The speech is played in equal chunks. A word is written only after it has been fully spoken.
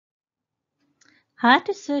How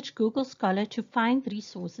to search Google Scholar to find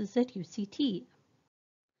resources at UCT.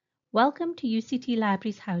 Welcome to UCT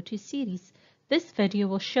Libraries How-To series. This video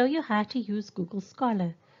will show you how to use Google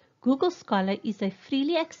Scholar. Google Scholar is a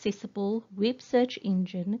freely accessible web search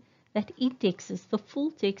engine that indexes the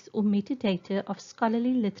full text or metadata of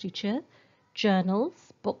scholarly literature,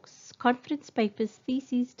 journals, books, conference papers,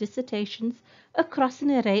 theses, dissertations across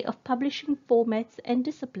an array of publishing formats and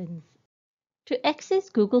disciplines. To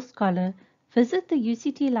access Google Scholar, visit the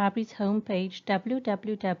UCT Libraries homepage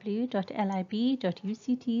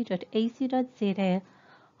www.lib.uct.ac.za,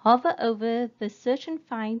 hover over the Search and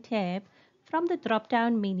Find tab. From the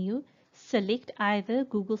drop-down menu, select either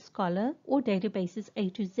Google Scholar or Databases A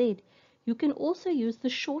to Z. You can also use the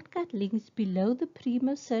shortcut links below the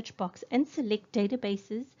PRIMO search box and select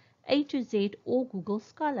Databases A to Z or Google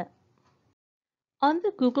Scholar. On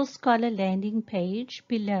the Google Scholar landing page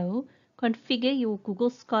below, configure your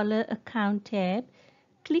Google Scholar account tab.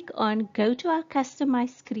 Click on Go to our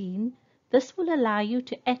customized screen. This will allow you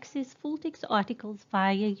to access full-text articles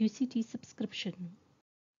via UCT subscription.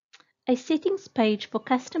 A settings page for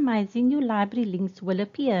customizing your library links will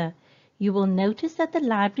appear. You will notice that the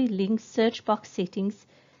library links search box settings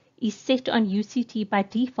is set on UCT by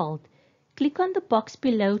default. Click on the box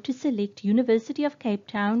below to select University of Cape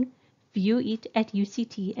Town, Viewit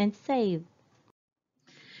UCT and save.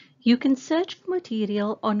 You can search for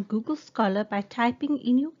material on Google Scholar by typing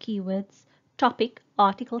in your keywords, topic,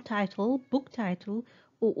 article title, book title,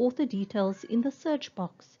 or author details in the search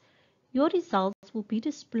box. Your results will be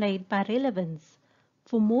displayed by relevance.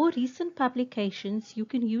 For more recent publications, you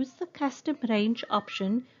can use the custom range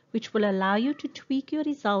option, which will allow you to tweak your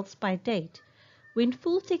results by date. When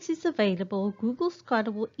full text is available, Google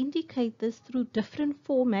Scholar will indicate this through different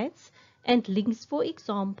formats and links, for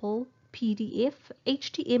example, PDF,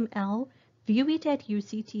 HTML, Viewit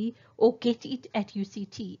UCT, or Getit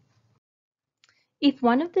UCT. If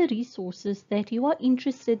one of the resources that you are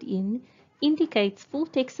interested in indicates full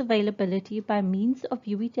text availability by means of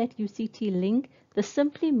Viewit UCT link, this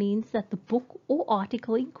simply means that the book or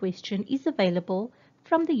article in question is available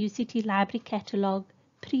from the UCT Library Catalog,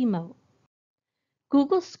 PRIMO.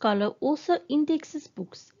 Google Scholar also indexes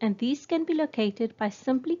books, and these can be located by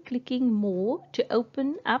simply clicking More to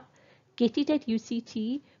open up Getit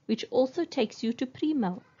UCT, which also takes you to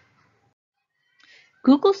PRIMO.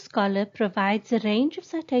 Google Scholar provides a range of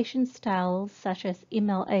citation styles such as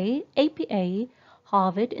MLA, APA,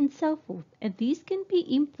 Harvard, and so forth, and these can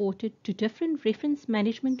be imported to different reference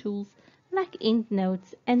management tools like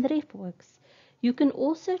EndNote and RefWorks. You can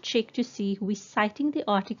also check to see who is citing the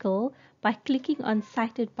article by clicking on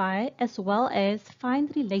Cited By, as well as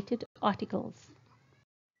find related articles.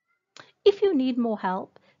 If you need more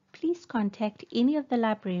help, please contact any of the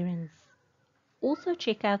librarians. Also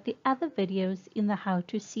check out the other videos in the How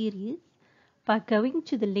To series by going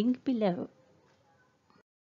to the link below.